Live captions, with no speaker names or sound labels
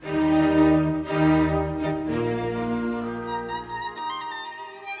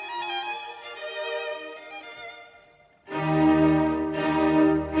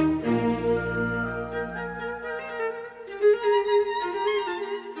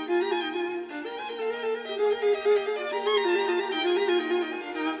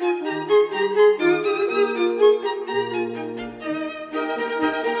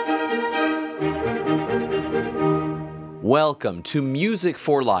Welcome to Music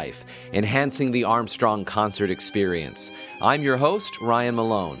for Life, enhancing the Armstrong concert experience. I'm your host, Ryan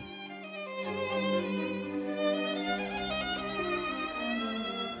Malone.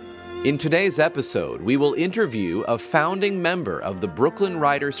 In today's episode, we will interview a founding member of the Brooklyn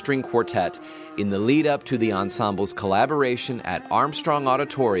Rider String Quartet in the lead-up to the ensemble's collaboration at Armstrong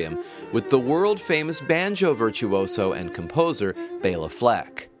Auditorium with the world-famous banjo virtuoso and composer Bela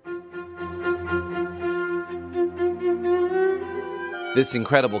Fleck. This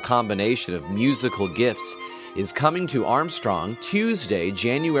incredible combination of musical gifts is coming to Armstrong Tuesday,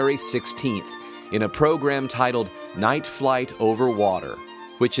 January 16th, in a program titled Night Flight Over Water,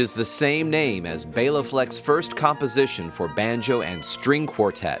 which is the same name as Bela Fleck's first composition for banjo and string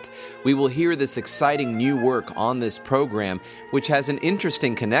quartet. We will hear this exciting new work on this program, which has an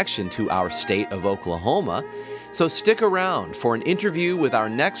interesting connection to our state of Oklahoma. So stick around for an interview with our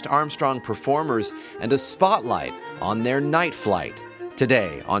next Armstrong performers and a spotlight on their night flight,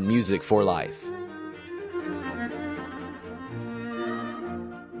 today on Music for Life.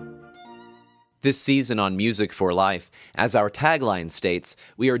 This season on Music for Life, as our tagline states,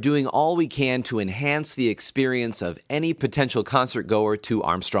 we are doing all we can to enhance the experience of any potential concert goer to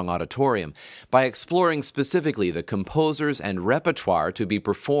Armstrong Auditorium by exploring specifically the composers and repertoire to be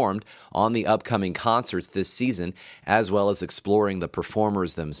performed on the upcoming concerts this season, as well as exploring the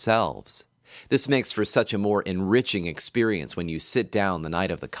performers themselves. This makes for such a more enriching experience when you sit down the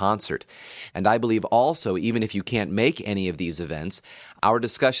night of the concert. And I believe also, even if you can't make any of these events, our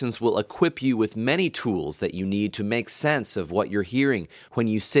discussions will equip you with many tools that you need to make sense of what you're hearing when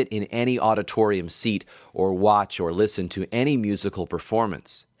you sit in any auditorium seat or watch or listen to any musical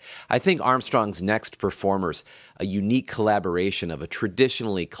performance. I think Armstrong's next performers, a unique collaboration of a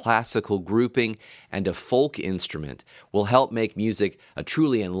traditionally classical grouping and a folk instrument, will help make music a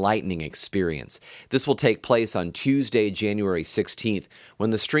truly enlightening experience. This will take place on Tuesday, January 16th,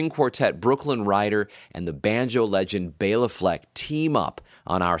 when the string quartet Brooklyn Rider and the banjo legend Bela Fleck team up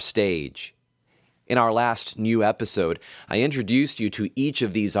on our stage. In our last new episode, I introduced you to each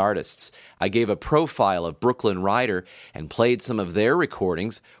of these artists. I gave a profile of Brooklyn Rider and played some of their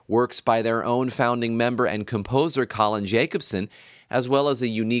recordings, works by their own founding member and composer Colin Jacobson, as well as a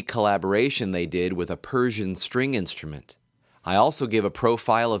unique collaboration they did with a Persian string instrument. I also gave a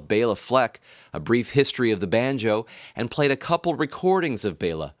profile of Bela Fleck, a brief history of the banjo, and played a couple recordings of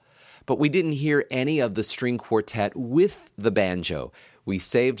Bela. But we didn't hear any of the string quartet with the banjo. We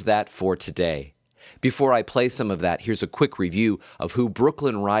saved that for today. Before I play some of that, here's a quick review of who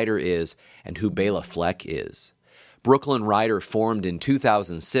Brooklyn Rider is and who Bela Fleck is. Brooklyn Rider formed in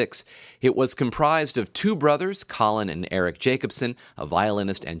 2006. It was comprised of two brothers, Colin and Eric Jacobson, a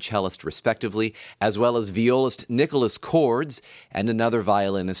violinist and cellist respectively, as well as violist Nicholas Cords and another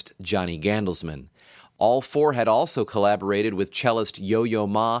violinist, Johnny Gandelsman. All four had also collaborated with cellist Yo-Yo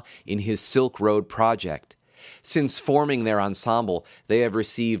Ma in his Silk Road project. Since forming their ensemble, they have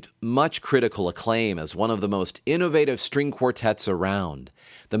received much critical acclaim as one of the most innovative string quartets around.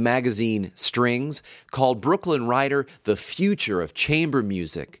 The magazine Strings called Brooklyn Rider the future of chamber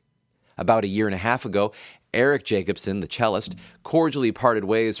music. About a year and a half ago, Eric Jacobson, the cellist, cordially parted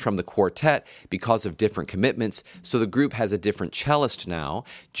ways from the quartet because of different commitments, so the group has a different cellist now,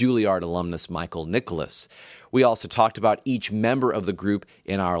 Juilliard alumnus Michael Nicholas. We also talked about each member of the group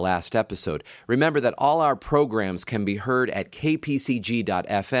in our last episode. Remember that all our programs can be heard at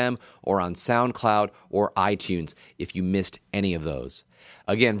kpcg.fm or on SoundCloud or iTunes if you missed any of those.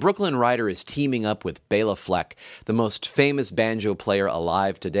 Again, Brooklyn Rider is teaming up with Bela Fleck, the most famous banjo player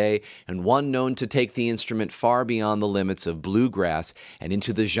alive today, and one known to take the instrument far beyond the limits of bluegrass and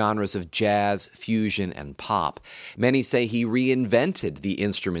into the genres of jazz, fusion, and pop. Many say he reinvented the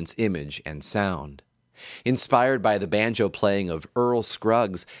instrument's image and sound. Inspired by the banjo playing of Earl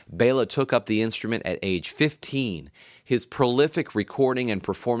Scruggs, Bela took up the instrument at age 15. His prolific recording and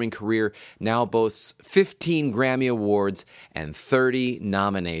performing career now boasts 15 Grammy Awards and 30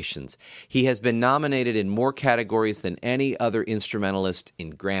 nominations. He has been nominated in more categories than any other instrumentalist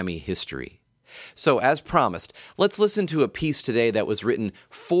in Grammy history. So, as promised, let's listen to a piece today that was written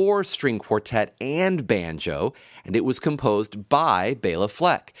for string quartet and banjo, and it was composed by Bela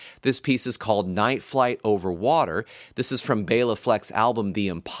Fleck. This piece is called Night Flight Over Water. This is from Bela Fleck's album, The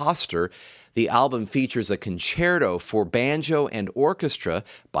Impostor. The album features a concerto for banjo and orchestra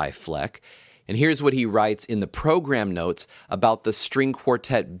by Fleck. And here's what he writes in the program notes about the string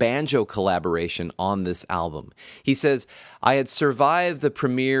quartet banjo collaboration on this album. He says, I had survived the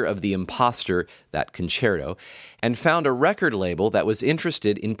premiere of The Impostor, that concerto, and found a record label that was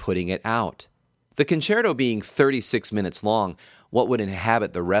interested in putting it out. The concerto being 36 minutes long, what would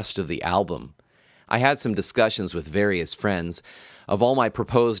inhabit the rest of the album? I had some discussions with various friends. Of all my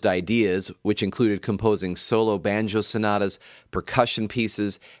proposed ideas, which included composing solo banjo sonatas, percussion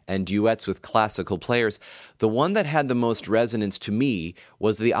pieces, and duets with classical players, the one that had the most resonance to me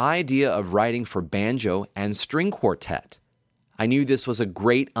was the idea of writing for banjo and string quartet. I knew this was a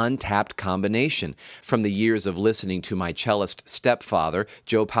great untapped combination from the years of listening to my cellist stepfather,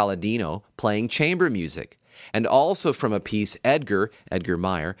 Joe Palladino, playing chamber music, and also from a piece Edgar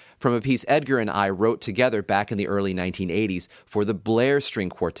Meyer, from a piece Edgar and I wrote together back in the early 1980s for the Blair String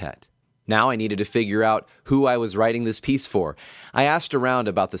Quartet. Now I needed to figure out who I was writing this piece for. I asked around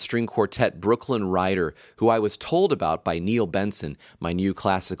about the string quartet Brooklyn Rider, who I was told about by Neil Benson, my new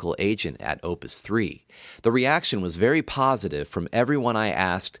classical agent at Opus 3. The reaction was very positive from everyone I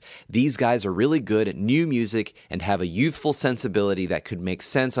asked. These guys are really good at new music and have a youthful sensibility that could make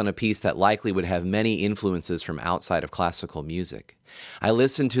sense on a piece that likely would have many influences from outside of classical music. I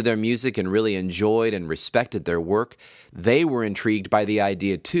listened to their music and really enjoyed and respected their work. They were intrigued by the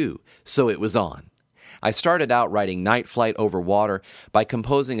idea too, so it was on. I started out writing Night Flight Over Water by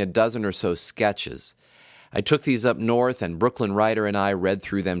composing a dozen or so sketches. I took these up north and Brooklyn Rider and I read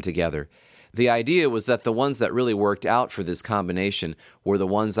through them together. The idea was that the ones that really worked out for this combination were the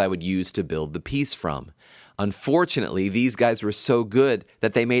ones I would use to build the piece from. Unfortunately, these guys were so good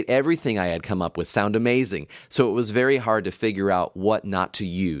that they made everything I had come up with sound amazing, so it was very hard to figure out what not to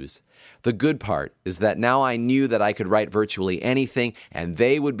use. The good part is that now I knew that I could write virtually anything and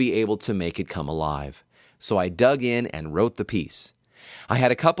they would be able to make it come alive. So I dug in and wrote the piece. I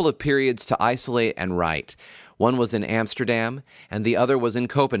had a couple of periods to isolate and write. One was in Amsterdam, and the other was in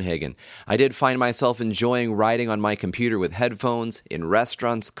Copenhagen. I did find myself enjoying writing on my computer with headphones, in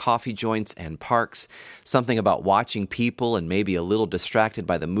restaurants, coffee joints, and parks. Something about watching people and maybe a little distracted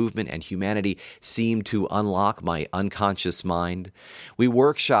by the movement and humanity seemed to unlock my unconscious mind. We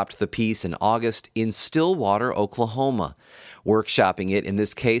workshopped the piece in August in Stillwater, Oklahoma. Workshopping it in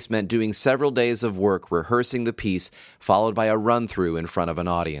this case meant doing several days of work rehearsing the piece, followed by a run-through in front of an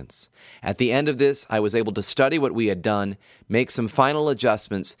audience. At the end of this, I was able to study what we had done, make some final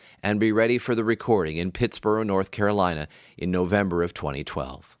adjustments, and be ready for the recording in Pittsboro, North Carolina in November of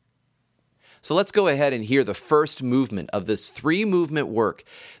 2012. So let's go ahead and hear the first movement of this three-movement work.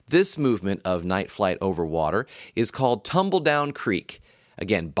 This movement of Night Flight Over Water is called Tumbledown Creek.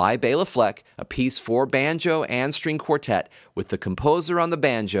 Again, by Bela Fleck, a piece for banjo and string quartet with the composer on the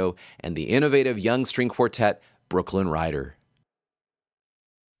banjo and the innovative young string quartet, Brooklyn Rider.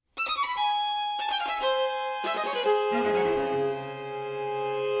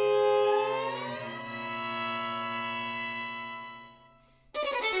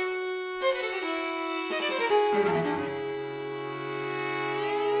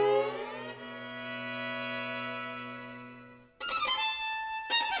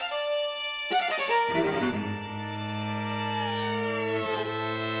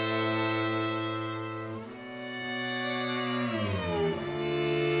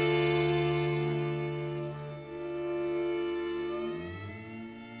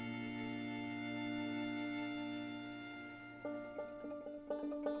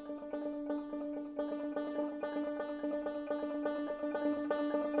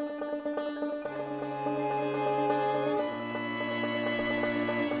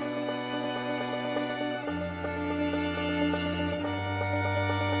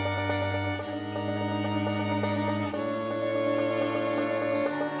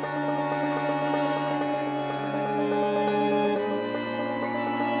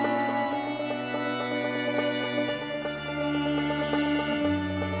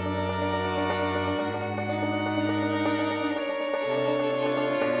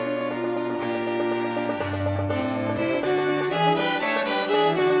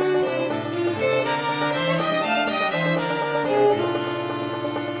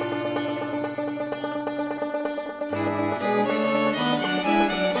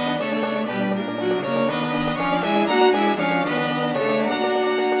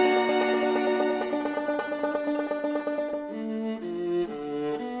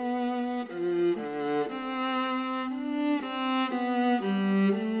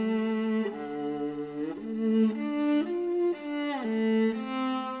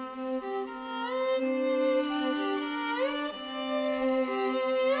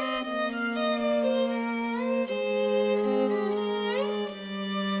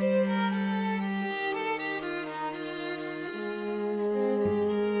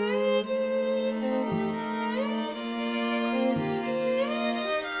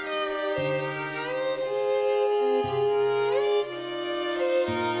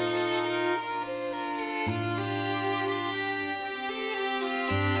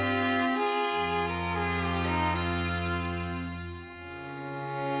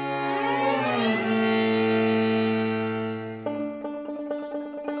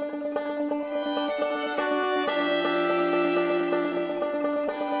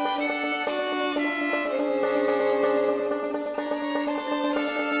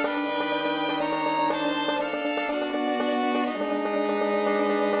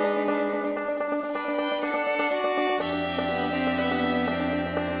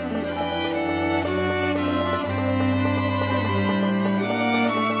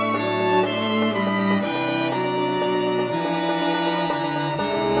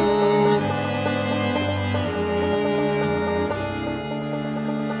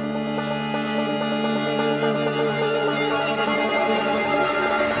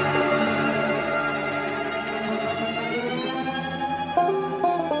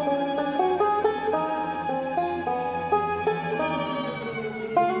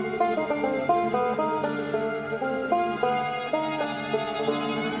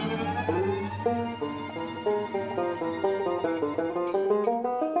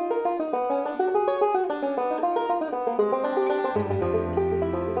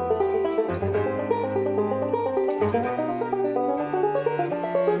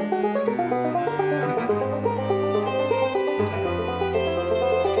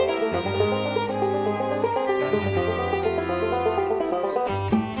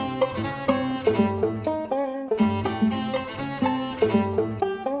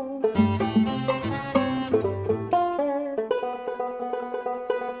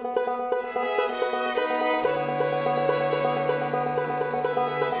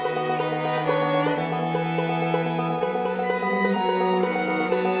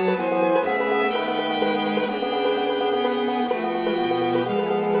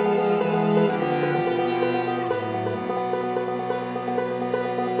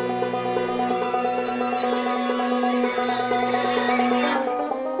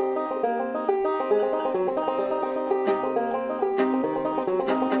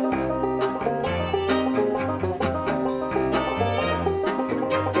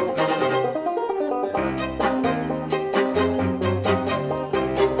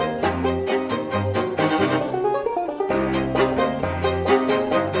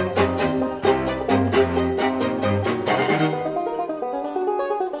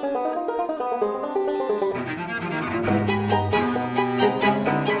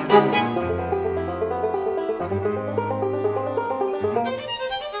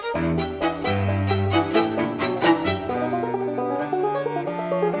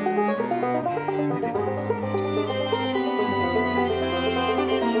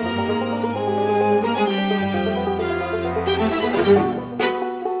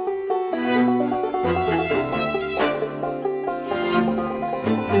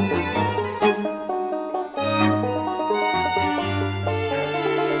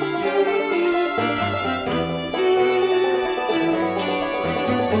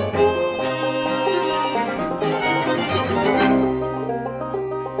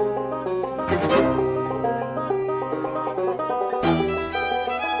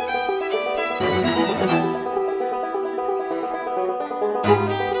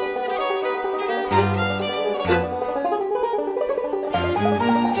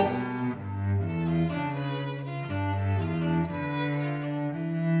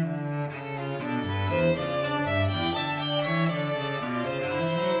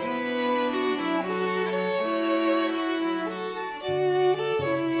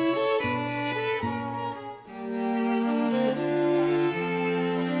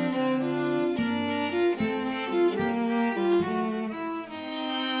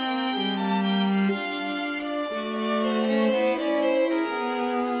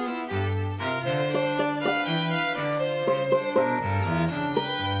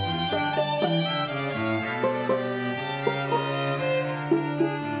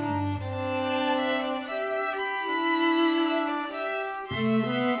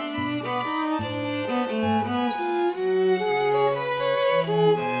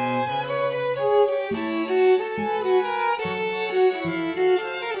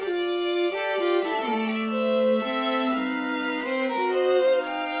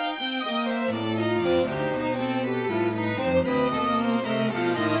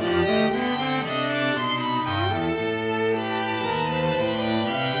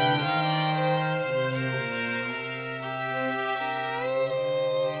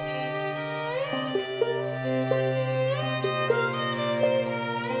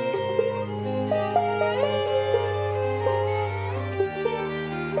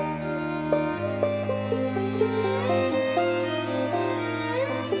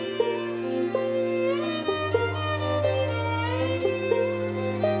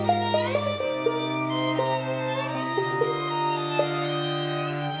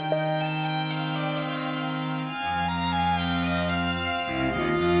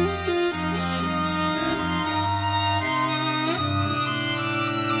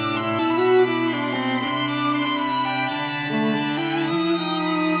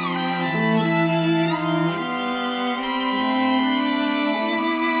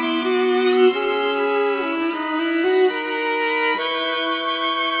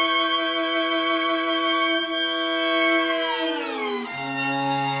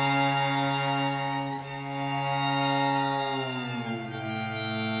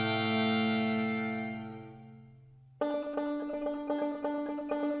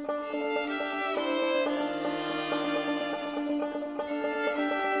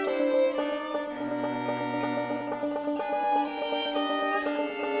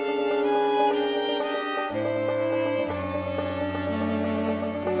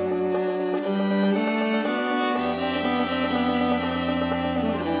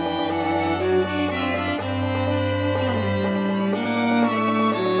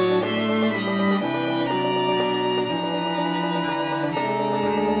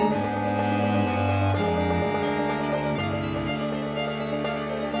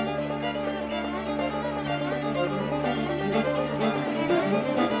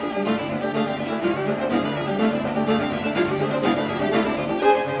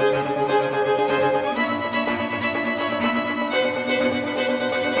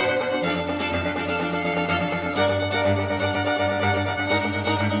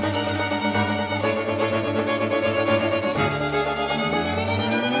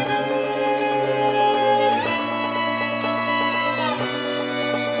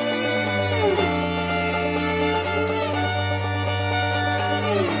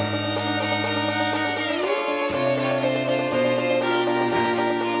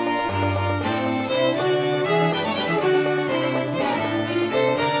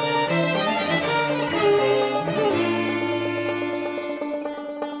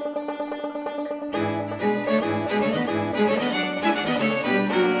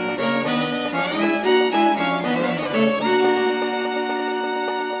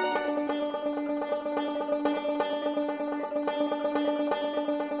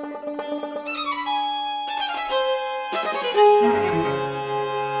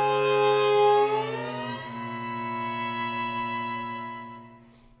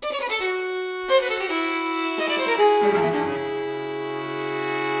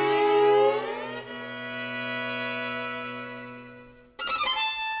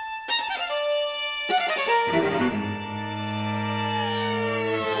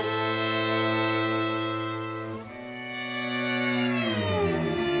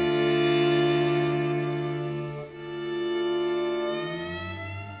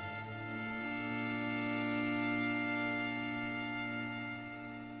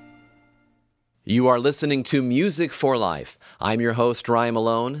 You are listening to Music for Life. I'm your host, Ryan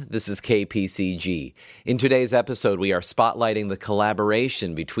Malone. This is KPCG. In today's episode, we are spotlighting the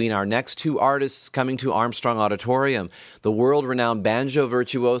collaboration between our next two artists coming to Armstrong Auditorium, the world-renowned banjo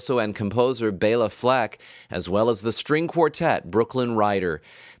virtuoso and composer Bela Fleck, as well as the string quartet Brooklyn Rider.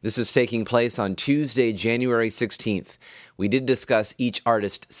 This is taking place on Tuesday, January 16th. We did discuss each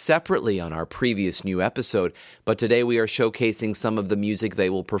artist separately on our previous new episode, but today we are showcasing some of the music they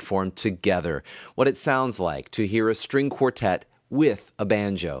will perform together, what it sounds like to hear a string quartet with a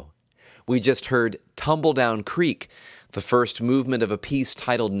banjo. We just heard Tumble Down Creek, the first movement of a piece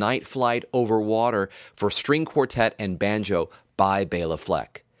titled Night Flight Over Water for string quartet and banjo by Bela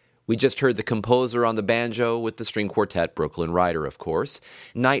Fleck. We just heard the composer on the banjo with the string quartet Brooklyn Rider, of course.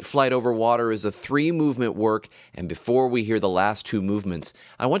 Night Flight Over Water is a 3-movement work, and before we hear the last 2 movements,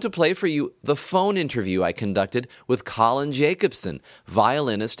 I want to play for you the phone interview I conducted with Colin Jacobson,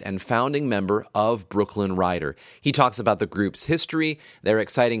 violinist and founding member of Brooklyn Rider. He talks about the group's history, their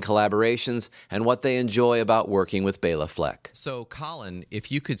exciting collaborations, and what they enjoy about working with Bela Fleck. So, Colin,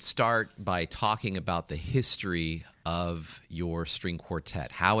 if you could start by talking about the history of your string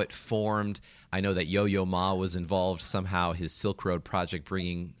quartet, how it formed. I know that Yo-Yo Ma was involved somehow, his Silk Road project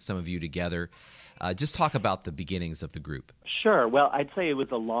bringing some of you together. Just talk about the beginnings of the group. Sure. Well, I'd say it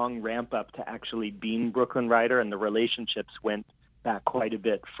was a long ramp up to actually being Brooklyn Rider, and the relationships went back quite a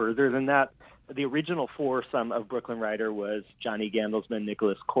bit further than that. The original foursome of Brooklyn Rider was Johnny Gandelsman,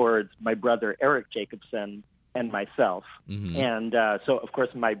 Nicholas Cords, my brother Eric Jacobson, and myself. Mm-hmm. And so, of course,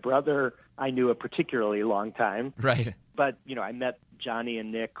 my brother I knew a particularly long time. Right. But, I met Johnny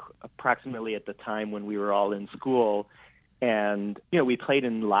and Nick approximately at the time when we were all in school. And, we played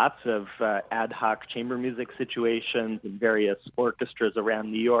in lots of ad hoc chamber music situations in various orchestras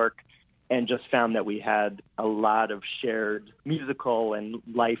around New York, and just found that we had a lot of shared musical and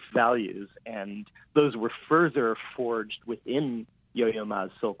life values. And those were further forged within Yo-Yo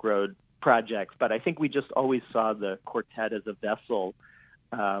Ma's Silk Road projects. But I think we just always saw the quartet as a vessel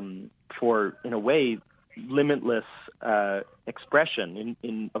for, in a way, limitless expression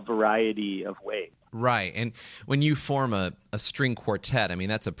in a variety of ways. Right. And when you form a string quartet, I mean,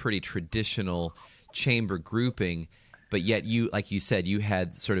 that's a pretty traditional chamber grouping, but yet you, like you said, you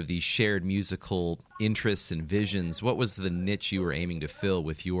had sort of these shared musical interests and visions. What was the niche you were aiming to fill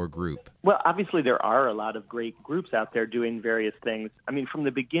with your group? Well, obviously there are a lot of great groups out there doing various things. I mean, from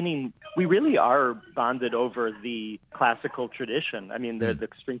the beginning, we really are bonded over the classical tradition. I mean, the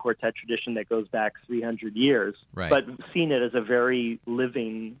string quartet tradition that goes back 300 years, right. But seen it as a very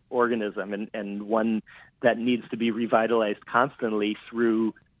living organism and one that needs to be revitalized constantly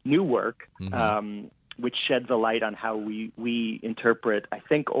through new work. Mm-hmm. Which sheds a light on how we interpret, I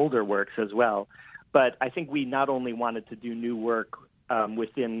think, older works as well. But I think we not only wanted to do new work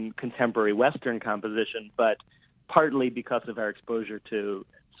within contemporary Western composition, but partly because of our exposure to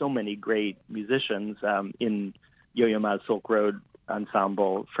so many great musicians in Yo-Yo Ma's Silk Road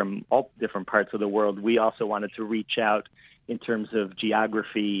ensemble from all different parts of the world. We also wanted to reach out in terms of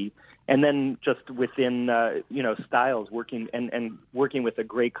geography, and then just within styles, working with a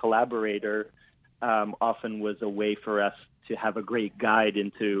great collaborator. Often was a way for us to have a great guide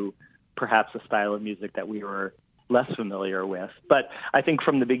into perhaps a style of music that we were less familiar with. But I think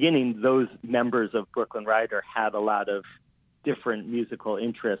from the beginning, those members of Brooklyn Rider had a lot of different musical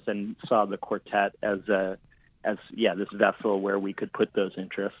interests and saw the quartet as this vessel where we could put those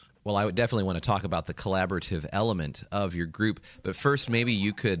interests. Well, I would definitely want to talk about the collaborative element of your group, but first maybe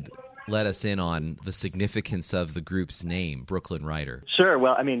you could let us in on the significance of the group's name, Brooklyn Rider. Sure.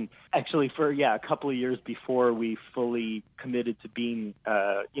 Well, I mean, actually for a couple of years before we fully committed to being,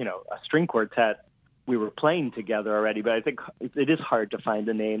 a string quartet, we were playing together already. But I think it is hard to find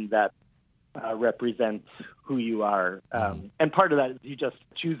a name that represents who you are. And part of that is you just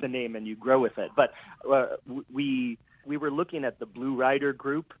choose a name and you grow with it. But we were looking at the Blue Rider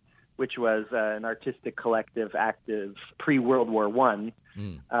Group, which was an artistic collective active pre-World War I.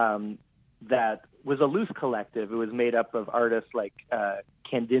 That was a loose collective. It was made up of artists like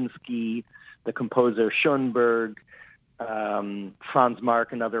Kandinsky, the composer Schoenberg, Franz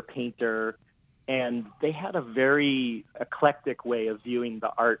Marc, another painter, and they had a very eclectic way of viewing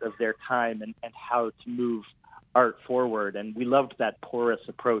the art of their time and how to move art forward. And we loved that porous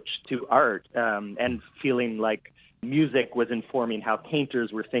approach to art and feeling like music was informing how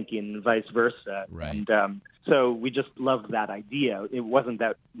painters were thinking and vice versa. Right. And so we just loved that idea. It wasn't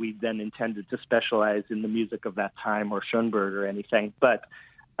that we then intended to specialize in the music of that time or Schoenberg or anything. But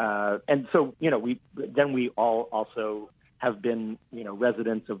and so, we all also have been,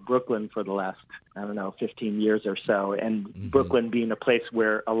 residents of Brooklyn for the last, 15 years or so. And Brooklyn being a place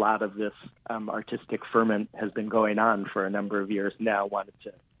where a lot of this artistic ferment has been going on for a number of years now, wanted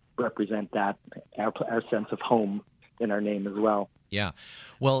to represent that, our sense of home in our name as well. Yeah.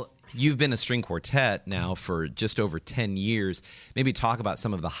 Well, you've been a string quartet now for just over 10 years. Maybe talk about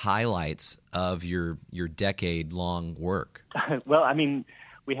some of the highlights of your decade-long work. Well,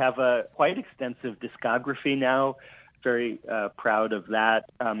 we have a quite extensive discography now. Very proud of that,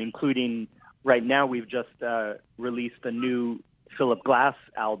 including right now we've just released a new Philip Glass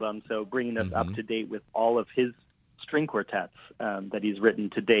album, so bringing us up to date with all of his string quartets that he's written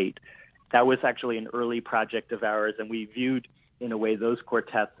to date. That was actually an early project of ours, and we viewed, in a way, those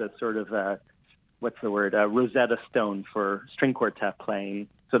quartets as sort of a Rosetta Stone for string quartet playing.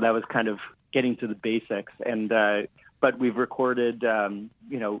 So that was kind of getting to the basics. And but we've recorded,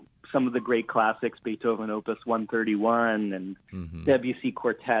 some of the great classics, Beethoven Opus 131 and Debussy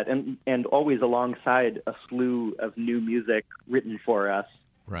Quartet, and always alongside a slew of new music written for us.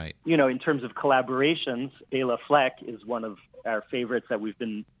 Right. In terms of collaborations, Bela Fleck is one of our favorites that we've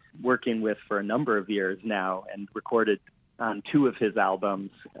been working with for a number of years now, and recorded on 2 of his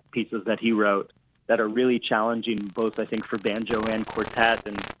albums, pieces that he wrote that are really challenging, both, I think, for banjo and quartet,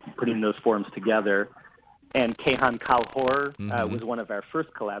 and putting those forms together. And Kayhan Kalhor was one of our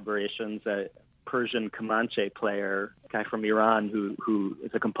first collaborations, a Persian Kamanche player, a guy from Iran who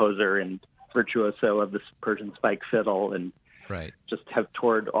is a composer and virtuoso of this Persian spike fiddle, and just have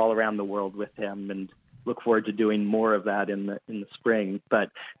toured all around the world with him, and look forward to doing more of that in the spring.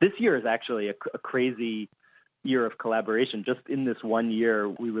 But this year is actually a crazy year of collaboration. Just in this one year,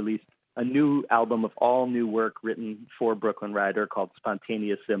 we released a new album of all new work written for Brooklyn Rider called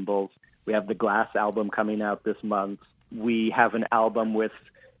Spontaneous Symbols. We have the Glass album coming out this month. We have an album with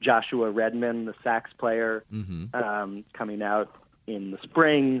Joshua Redman, the sax player, coming out in the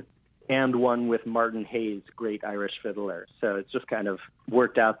spring, and one with Martin Hayes, great Irish fiddler. So it's just kind of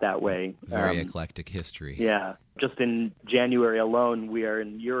worked out that way. Very eclectic history. Yeah. Just in January alone, we are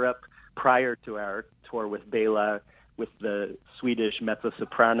in Europe prior to our tour with Bela, with the Swedish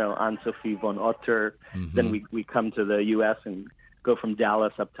mezzo-soprano Ann-Sophie von Otter. Then we come to the U.S. and go from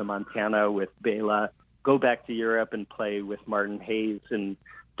Dallas up to Montana with Bela, go back to Europe and play with Martin Hayes in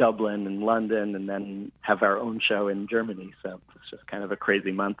Dublin and London, and then have our own show in Germany. So it's just kind of a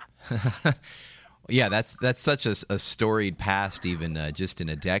crazy month. Yeah, that's such a storied past, even just in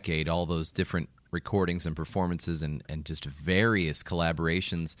a decade, all those different recordings and performances and just various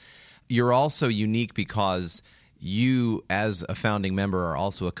collaborations. You're also unique because you, as a founding member, are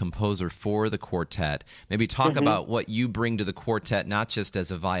also a composer for the quartet. Maybe talk about what you bring to the quartet, not just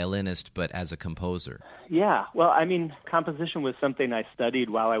as a violinist, but as a composer. Yeah, well, composition was something I studied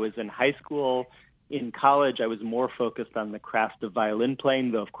while I was in high school. In college, I was more focused on the craft of violin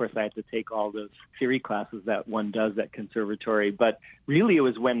playing, though, of course, I had to take all those theory classes that one does at conservatory. But really, it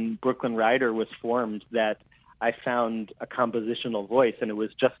was when Brooklyn Rider was formed that I found a compositional voice, and it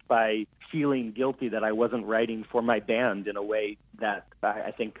was just by feeling guilty that I wasn't writing for my band in a way that I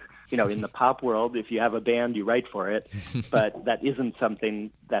think, in the pop world, if you have a band, you write for it, but that isn't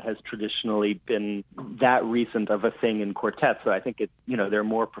something that has traditionally been that recent of a thing in quartets. So I think there are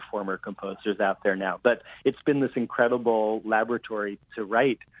more performer composers out there now, but it's been this incredible laboratory to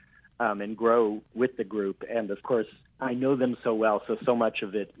write and grow with the group. And of course, I know them so well, so much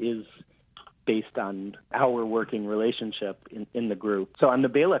of it is based on our working relationship in the group. So on the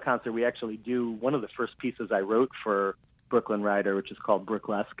Bela concert, we actually do one of the first pieces I wrote for Brooklyn Rider, which is called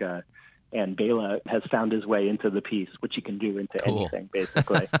Brooklesca, and Bela has found his way into the piece, which he can do into anything,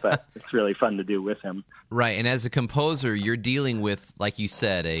 basically. But it's really fun to do with him. Right, and as a composer, you're dealing with, like you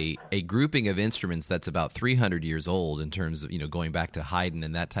said, a grouping of instruments that's about 300 years old in terms of, going back to Haydn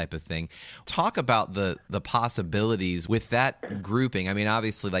and that type of thing. Talk about the possibilities with that grouping.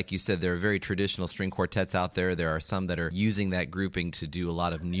 Obviously, like you said, there are very traditional string quartets out there. There are some that are using that grouping to do a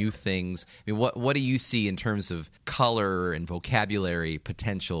lot of new things. What do you see in terms of color and vocabulary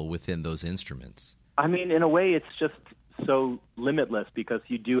potential within those instruments? In a way, it's just so limitless because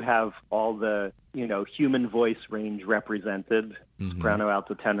you do have all the, human voice range represented, soprano,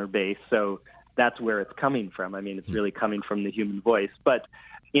 alto, tenor, bass. So that's where it's coming from. It's really coming from the human voice. But,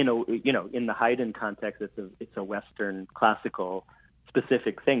 in the Haydn context, it's a Western classical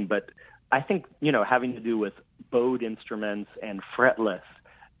specific thing. But I think, having to do with bowed instruments and fretless,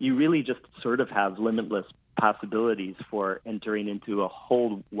 you really just sort of have limitless possibilities for entering into a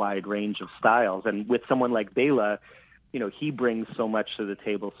whole wide range of styles. And with someone like Bela, he brings so much to the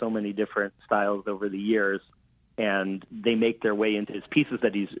table, so many different styles over the years, and they make their way into his pieces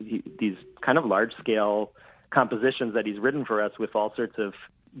that these kind of large-scale compositions that he's written for us with all sorts of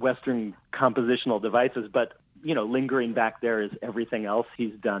Western compositional devices, but lingering back there is everything else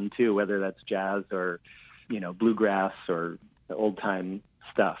he's done too, whether that's jazz or bluegrass or old time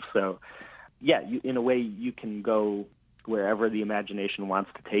stuff. So yeah, in a way you can go wherever the imagination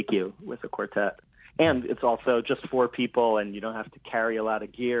wants to take you with a quartet. And it's also just 4 people, and you don't have to carry a lot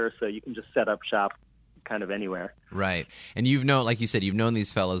of gear, so you can just set up shop kind of anywhere. Right. And like you said, you've known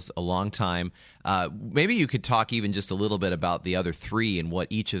these fellas a long time. Maybe you could talk even just a little bit about the other 3 and what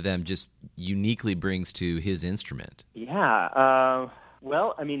each of them just uniquely brings to his instrument. Yeah.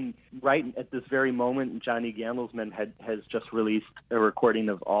 Well, I mean, right at this very moment, Johnny Gandelsman has just released a recording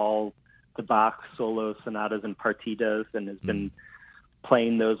of all the Bach solo sonatas and partitas, and has been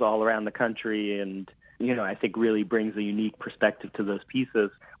playing those all around the country, and I think really brings a unique perspective to those pieces.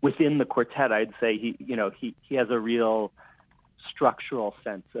 Within the quartet, I'd say he has a real structural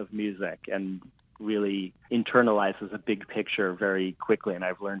sense of music and really internalizes a big picture very quickly, and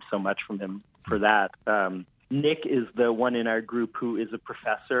I've learned so much from him for that. Nick is the one in our group who is a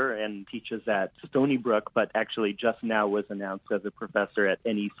professor and teaches at Stony Brook, but actually just now was announced as a professor at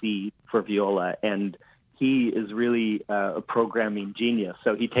NEC for viola. And he is really a programming genius.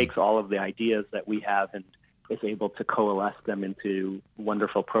 So he takes all of the ideas that we have and is able to coalesce them into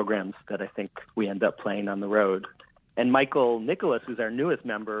wonderful programs that I think we end up playing on the road. And Michael Nicholas, who's our newest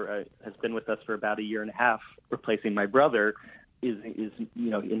member, has been with us for about a year and a half, replacing my brother, is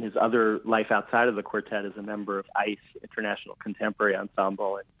in his other life outside of the quartet is a member of ICE, International Contemporary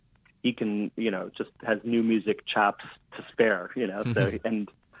Ensemble, and he can, just has new music chops to spare, so, and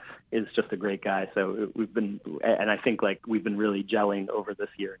is just a great guy. So I think we've been really gelling over this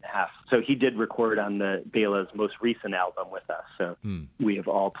year and a half. So he did record on the Bela's most recent album with us. So we have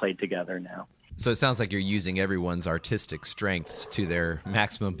all played together now. So it sounds like you're using everyone's artistic strengths to their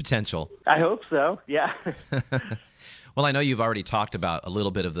maximum potential. I hope so. Yeah. Well, I know you've already talked about a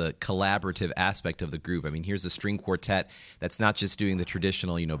little bit of the collaborative aspect of the group. I mean, here's a string quartet that's not just doing the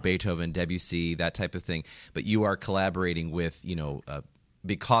traditional, Beethoven, Debussy, that type of thing, but you are collaborating with,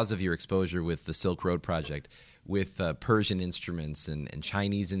 because of your exposure with the Silk Road Project, with Persian instruments and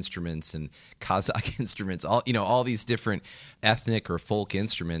Chinese instruments and Kazakh instruments, all these different ethnic or folk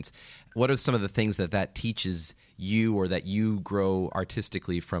instruments. What are some of the things that teaches you or that you grow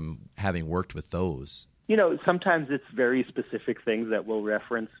artistically from having worked with those? Sometimes it's very specific things that we'll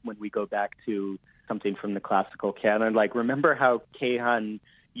reference when we go back to something from the classical canon. Like, remember how Keihan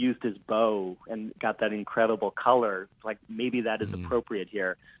used his bow and got that incredible color? Like, maybe that is appropriate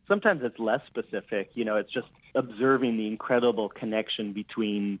here. Sometimes it's less specific. It's just observing the incredible connection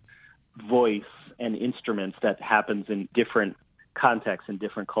between voice and instruments that happens in different contexts and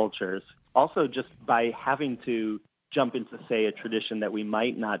different cultures. Also, just by having to jump into, say, a tradition that we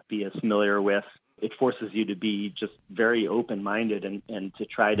might not be as familiar with, it forces you to be just very open-minded and to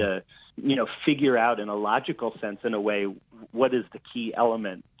try to, figure out in a logical sense, in a way, what is the key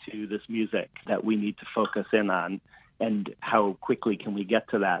element to this music that we need to focus in on, and how quickly can we get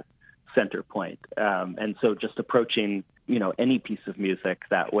to that center point. And so just approaching, any piece of music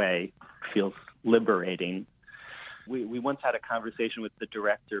that way feels liberating. We once had a conversation with the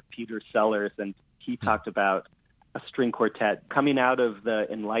director, Peter Sellers, and he talked about a string quartet coming out of the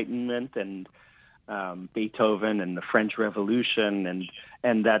Enlightenment and Beethoven and the French Revolution,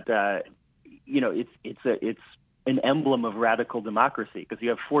 and that it's an emblem of radical democracy, because you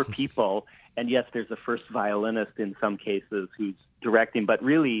have 4 people, and yes, there's a first violinist in some cases who's directing, but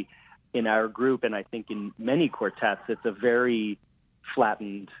really in our group, and I think in many quartets, it's a very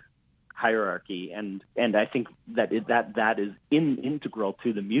flattened hierarchy, and I think that is integral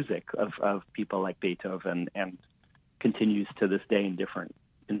to the music of people like Beethoven, and continues to this day in different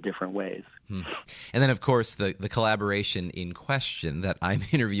ways. And then, of course, the collaboration in question that I'm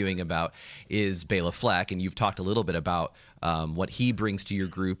interviewing about is Bela Fleck, and you've talked a little bit about what he brings to your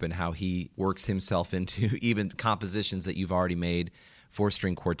group and how he works himself into even compositions that you've already made for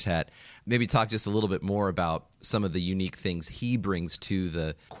string quartet. Maybe talk just a little bit more about some of the unique things he brings to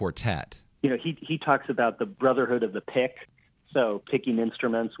the quartet. He talks about the brotherhood of the pick. So picking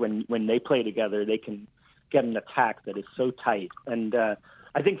instruments, when they play together, they can get an attack that is so tight. And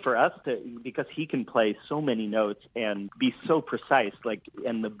I think for us, because he can play so many notes and be so precise,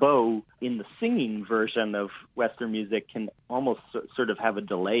 and the bow in the singing version of Western music can almost sort of have a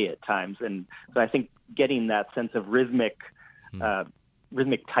delay at times. And so I think getting that sense of rhythmic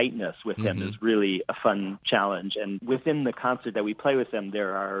tightness with him is really a fun challenge. And within the concert that we play with him,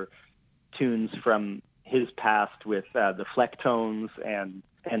 there are tunes from his past with the Flecktones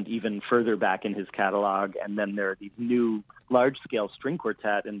and even further back in his catalog. And then there are these new large-scale string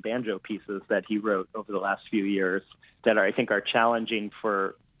quartet and banjo pieces that he wrote over the last few years that I think are challenging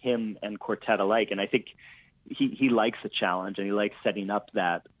for him and quartet alike. And I think he likes a challenge, and he likes setting up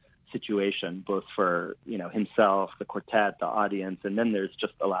that situation, both for himself, the quartet, the audience, and then there's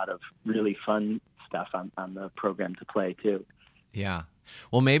just a lot of really fun stuff on the program to play too. Yeah.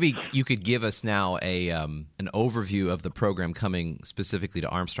 Well, maybe you could give us now an overview of the program coming specifically to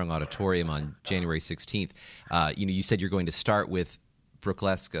Armstrong Auditorium on January 16th. You said you're going to start with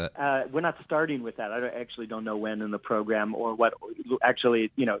Bruklesca. We're not starting with that. I actually don't know when in the program or what.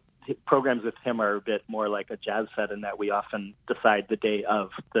 Actually, programs with him are a bit more like a jazz set in that we often decide the day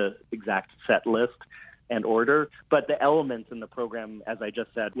of the exact set list and order. But the elements in the program, as I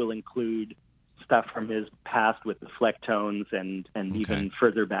just said, will include stuff from his past with the Flecktones and Okay. even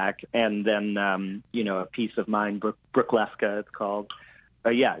further back. And then, a piece of mine, Bruklesca, it's called.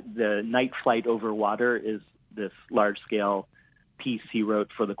 The Night Flight Over Water is this large-scale piece he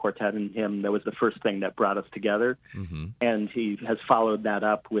wrote for the quartet and him. That was the first thing that brought us together. Mm-hmm. And he has followed that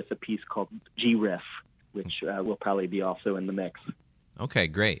up with a piece called G-Riff, which will probably be also in the mix. Okay,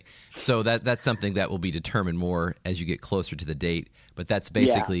 great. So that's something that will be determined more as you get closer to the date. But that's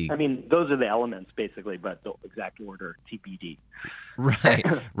basically... Yeah, I mean, those are the elements, basically, but the exact order, TBD.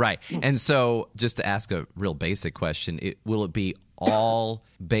 Right. And so just to ask a real basic question, will it be all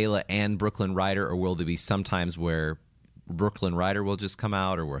Bela and Brooklyn Ryder, or will there be sometimes where Brooklyn Ryder will just come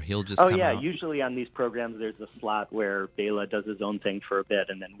out, or where he'll just come out? Usually on these programs there's a slot where Bela does his own thing for a bit,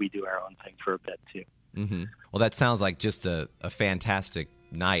 and then we do our own thing for a bit, too. Mm-hmm. Well, that sounds like just a fantastic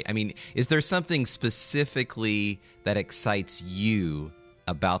night. I mean, is there something specifically that excites you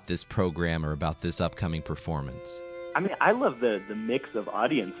about this program or about this upcoming performance? I mean, I love the mix of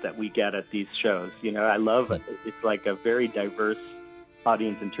audience that we get at these shows. I love it. It's like a very diverse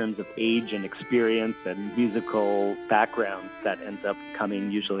audience in terms of age and experience and musical backgrounds that ends up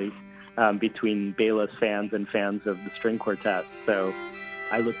coming usually between Bela's fans and fans of the string quartet. So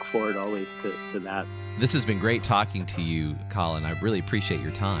I look forward always to that. This has been great talking to you, Colin. I really appreciate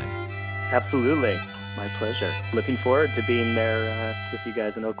your time. Absolutely. My pleasure. Looking forward to being there with you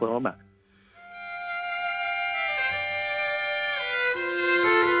guys in Oklahoma.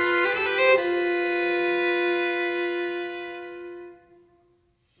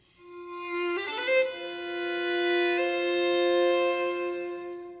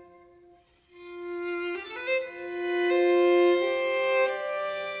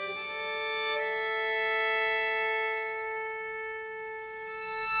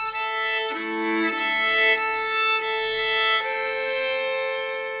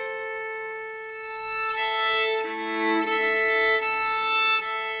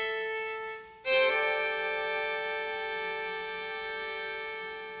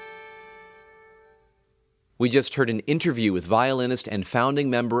 We just heard an interview with violinist and founding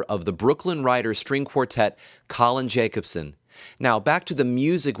member of the Brooklyn Ryder String Quartet, Colin Jacobson. Now, back to the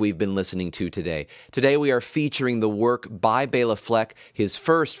music we've been listening to today. Today we are featuring the work by Bela Fleck, his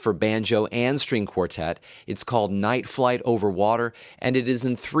first for banjo and string quartet. It's called Night Flight Over Water, and it is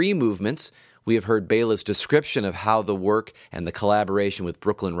in 3 movements. We have heard Bela's description of how the work and the collaboration with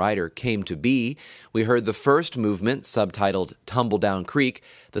Brooklyn Ryder came to be. We heard the first movement, subtitled Tumbledown Creek.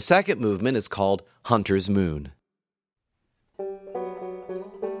 The second movement is called Hunter's Moon.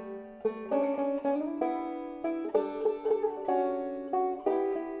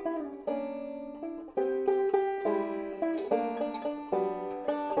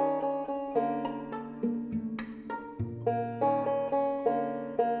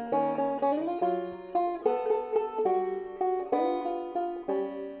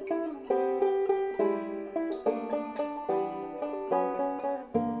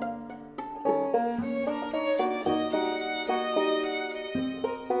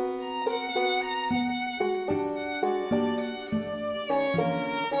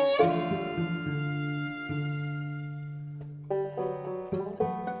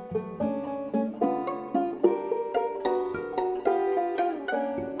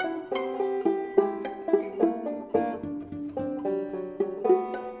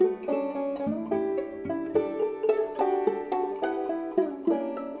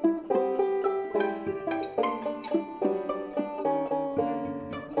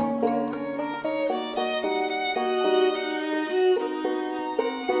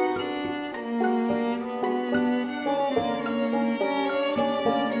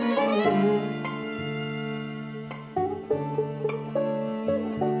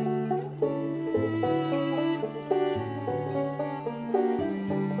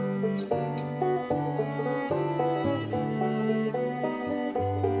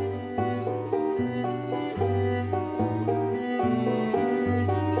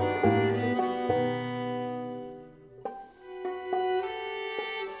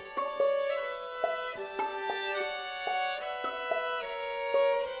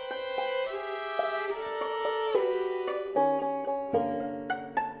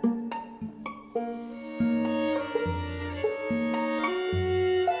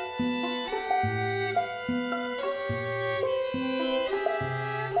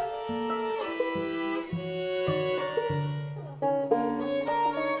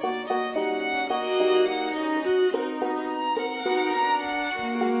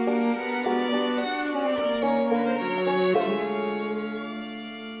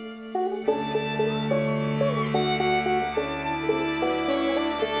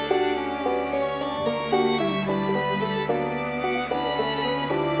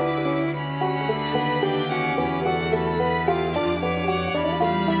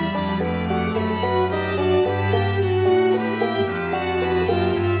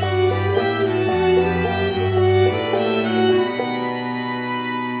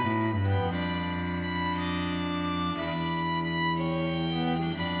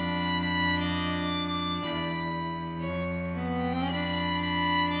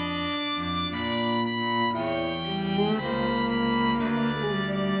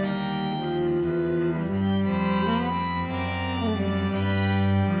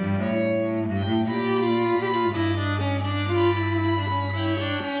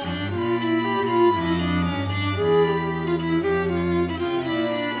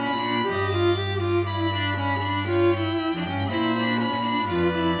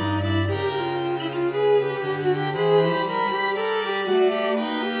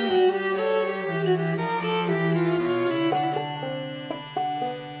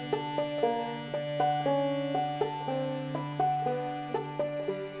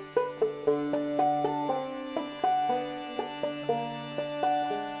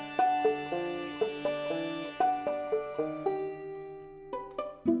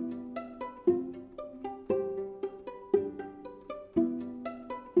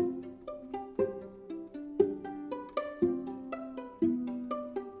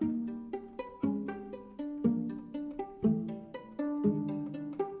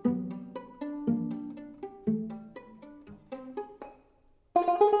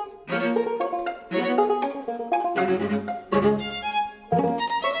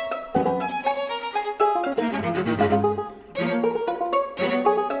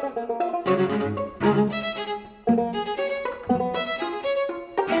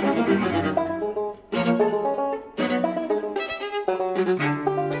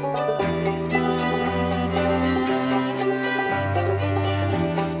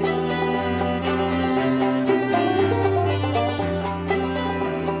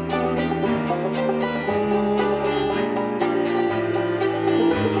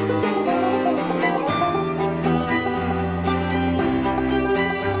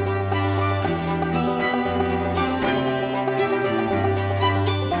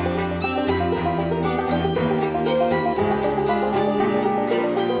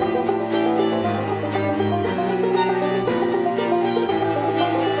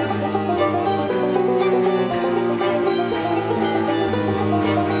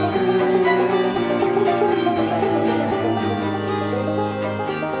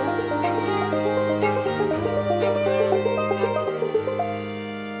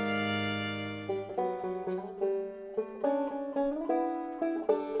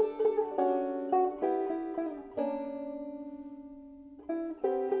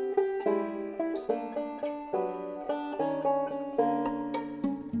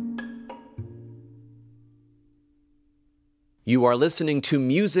 You are listening to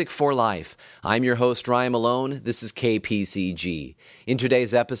Music for Life. I'm your host, Ryan Malone. This is KPCG. In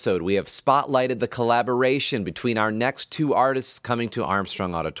today's episode, we have spotlighted the collaboration between our next two artists coming to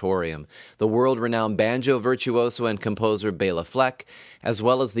Armstrong Auditorium, the world-renowned banjo virtuoso and composer Bela Fleck, as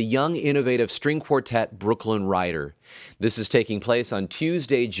well as the young, innovative string quartet Brooklyn Rider. This is taking place on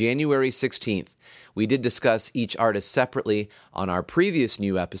Tuesday, January 16th. We did discuss each artist separately on our previous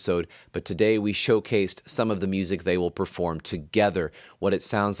new episode, but today we showcased some of the music they will perform together, what it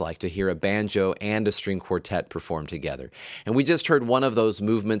sounds like to hear a banjo and a string quartet perform together. And we just heard one of those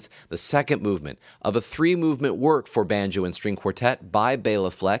movements, the second movement of a three-movement work for banjo and string quartet by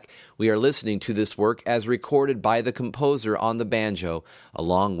Bela Fleck. We are listening to this work as recorded by the composer on the banjo,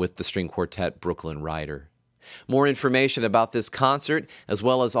 along with the string quartet Brooklyn Rider. More information about this concert, as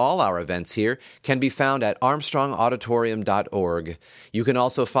well as all our events here, can be found at armstrongauditorium.org. You can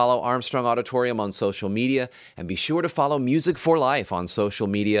also follow Armstrong Auditorium on social media, and be sure to follow Music for Life on social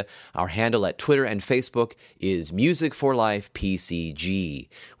media. Our handle at Twitter and Facebook is Music for Life PCG.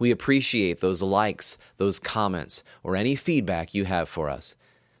 We appreciate those likes, those comments, or any feedback you have for us.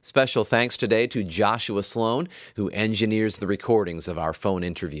 Special thanks today to Joshua Sloan, who engineers the recordings of our phone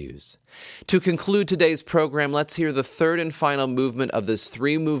interviews. To conclude today's program, let's hear the third and final movement of this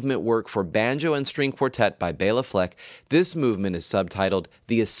three-movement work for banjo and string quartet by Bela Fleck. This movement is subtitled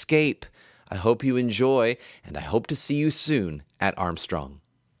The Escape. I hope you enjoy, and I hope to see you soon at Armstrong.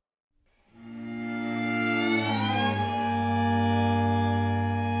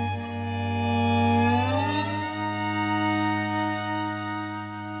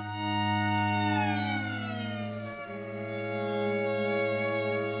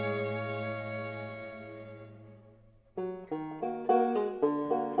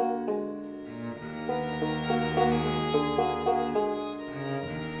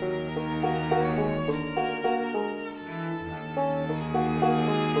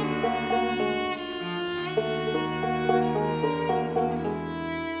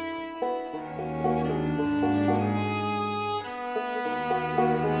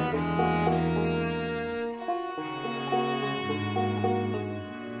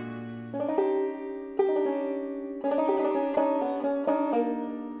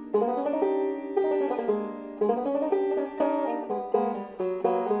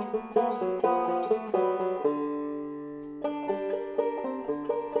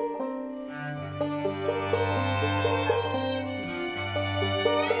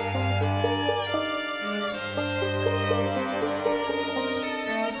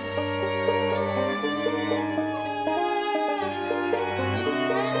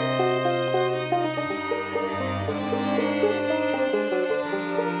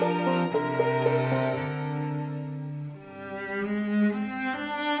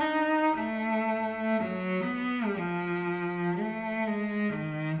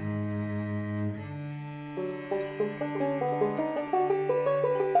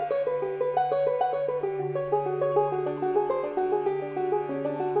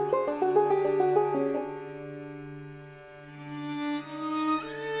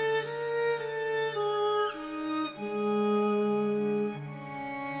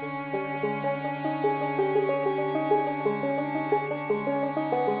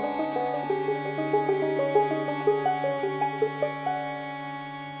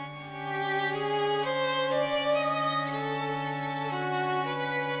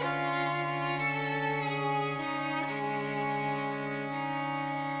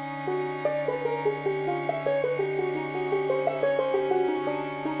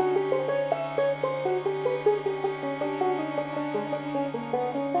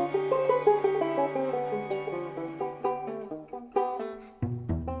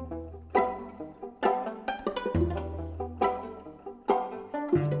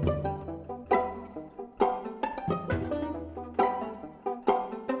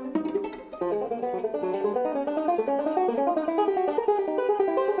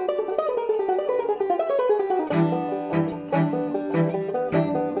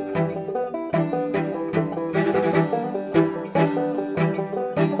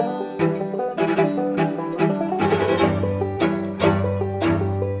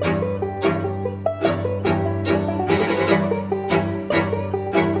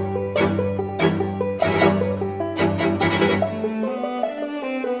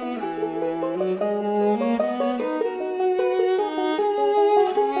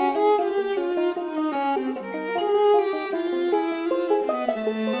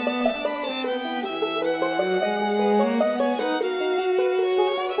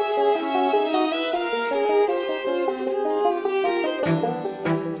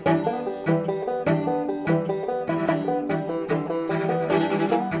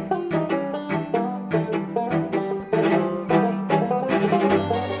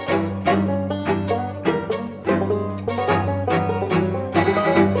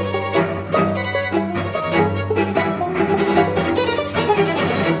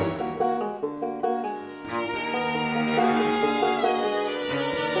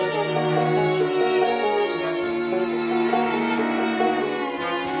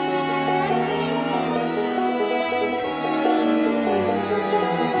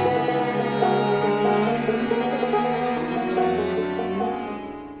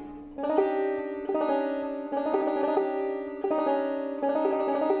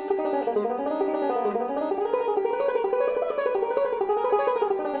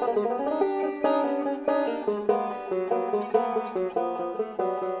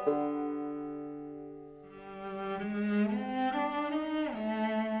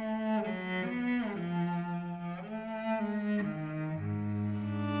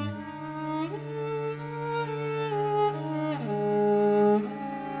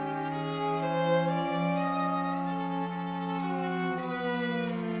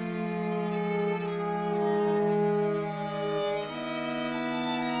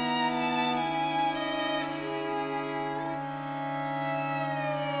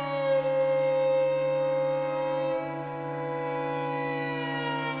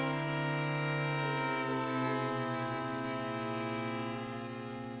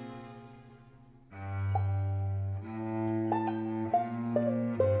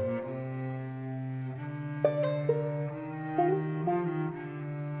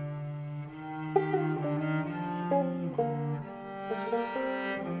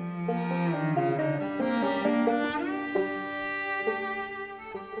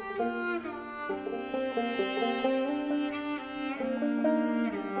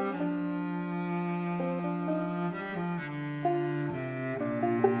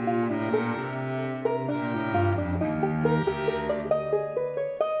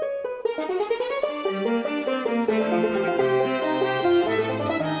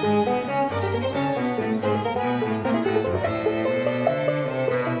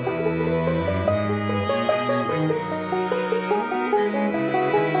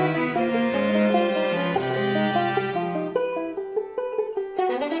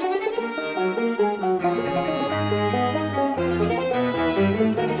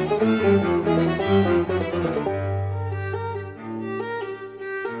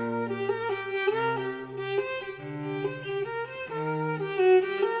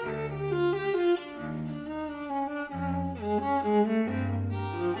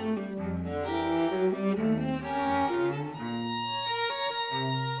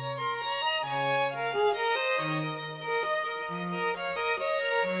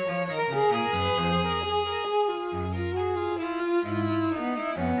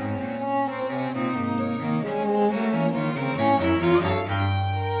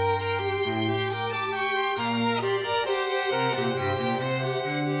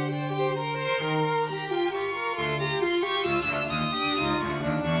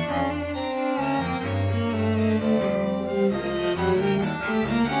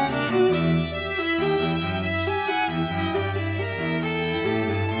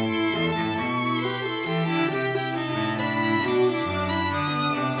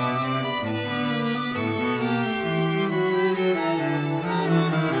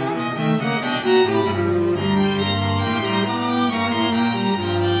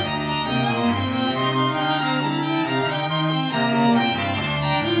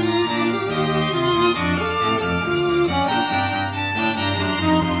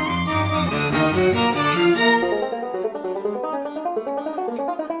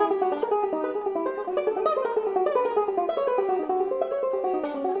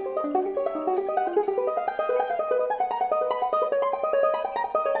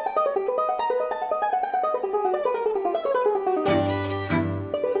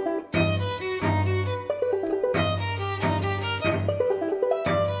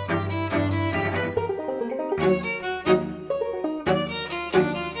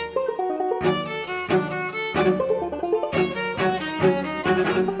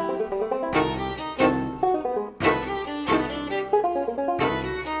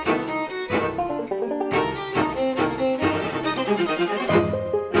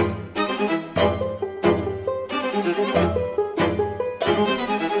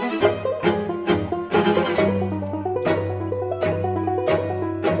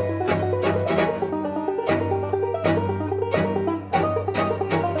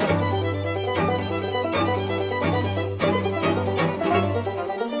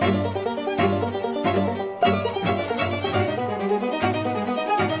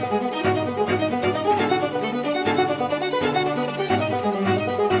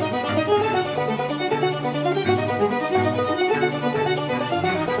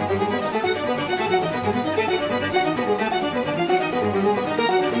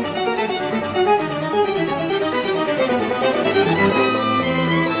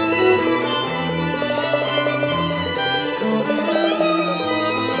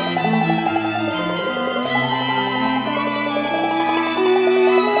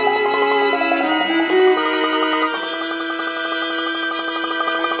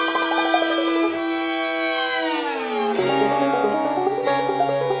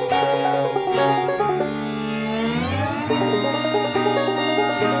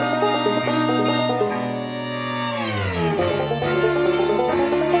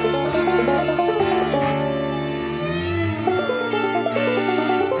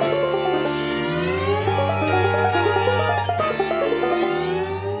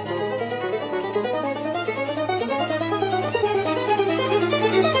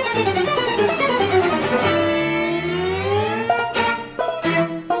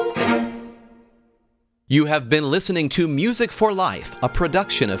 You have been listening to Music for Life, a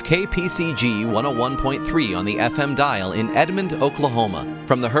production of KPCG 101.3 on the FM dial in Edmond, Oklahoma.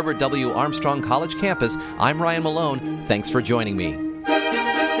 From the Herbert W. Armstrong College campus, I'm Ryan Malone. Thanks for joining me.